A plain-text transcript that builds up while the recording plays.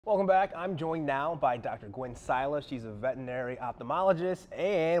Welcome back. I'm joined now by Dr. Gwen Sila. She's a veterinary ophthalmologist,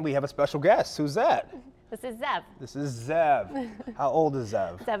 and we have a special guest. Who's that? This is Zev. This is Zev. How old is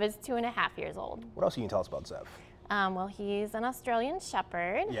Zev? Zev is 2.5 years old. What else can you tell us about Zev? Well, he's an Australian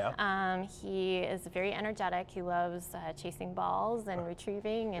Shepherd. Yeah. He is very energetic. He loves chasing balls and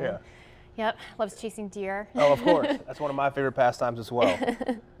retrieving, and yeah. Loves chasing deer. Oh, of course. That's one of my favorite pastimes as well.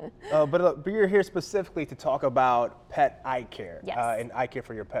 But you're here specifically to talk about pet eye care. Yes. And eye care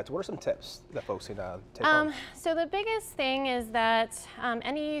for your pets. What are some tips that folks can take home? So the biggest thing is that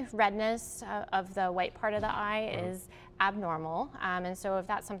any redness of the white part of the eye is abnormal, and so if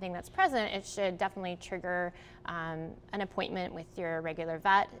that's something that's present, it should definitely trigger an appointment with your regular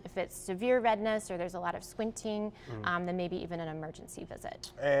vet. If it's severe redness or there's a lot of squinting, then maybe even an emergency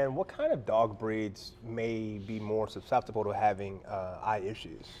visit. And what kind of dog breeds may be more susceptible to having eye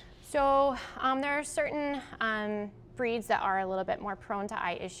issues? So there are certain breeds that are a little bit more prone to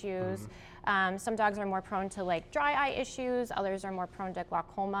eye issues. Some dogs are more prone to like dry eye issues, others are more prone to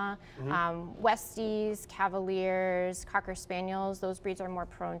glaucoma. Westies, Cavaliers, Cocker Spaniels, those breeds are more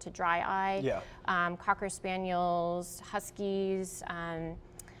prone to dry eye. Yeah. Cocker Spaniels, Huskies,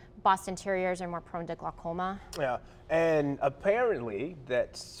 Boston Terriers are more prone to glaucoma. Yeah, and apparently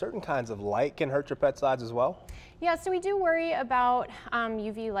that certain kinds of light can hurt your pet's eyes as well? Yeah, so we do worry about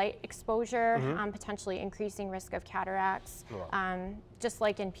UV light exposure, potentially increasing risk of cataracts, just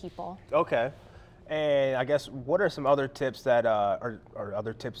like in people. Okay, and I guess what are some other tips that, or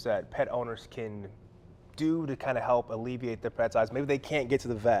other tips that pet owners can do to kind of help alleviate their pet's eyes? Maybe they can't get to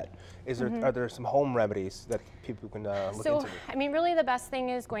the vet. Are there some home remedies that people can look into? So, I mean, really the best thing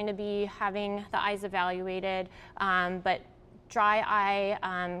is going to be having the eyes evaluated, but dry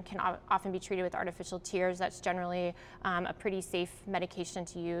eye can often be treated with artificial tears. That's generally a pretty safe medication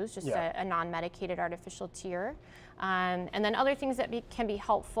to use, just a non-medicated artificial tear. And then other things that can be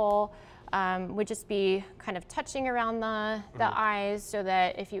helpful would just be kind of touching around the eyes, so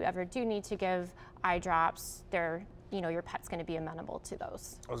that if you ever do need to give eye drops, your pet's going to be amenable to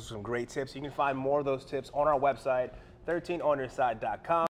those. Those are some great tips. You can find more of those tips on our website, 13onyourside.com.